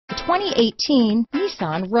The 2018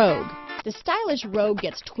 Nissan Rogue. The stylish Rogue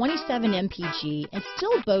gets 27 mpg and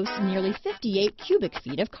still boasts nearly 58 cubic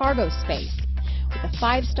feet of cargo space. With a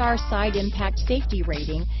 5-star side impact safety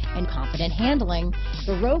rating and confident handling,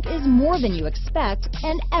 the Rogue is more than you expect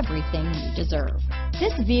and everything you deserve.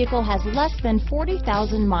 This vehicle has less than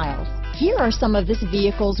 40,000 miles. Here are some of this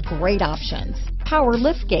vehicle's great options: power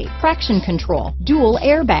liftgate, traction control, dual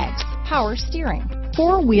airbags, power steering,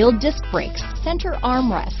 4-wheel disc brakes, center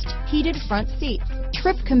armrest, heated front seats,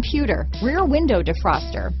 trip computer, rear window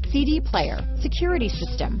defroster, CD player, security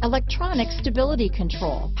system, electronic stability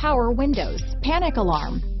control, power windows, panic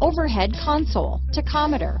alarm, overhead console,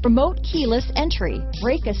 tachometer, remote keyless entry,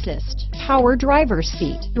 brake assist, power driver's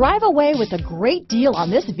seat. Drive away with a great deal on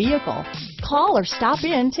this vehicle. Call or stop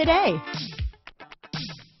in today.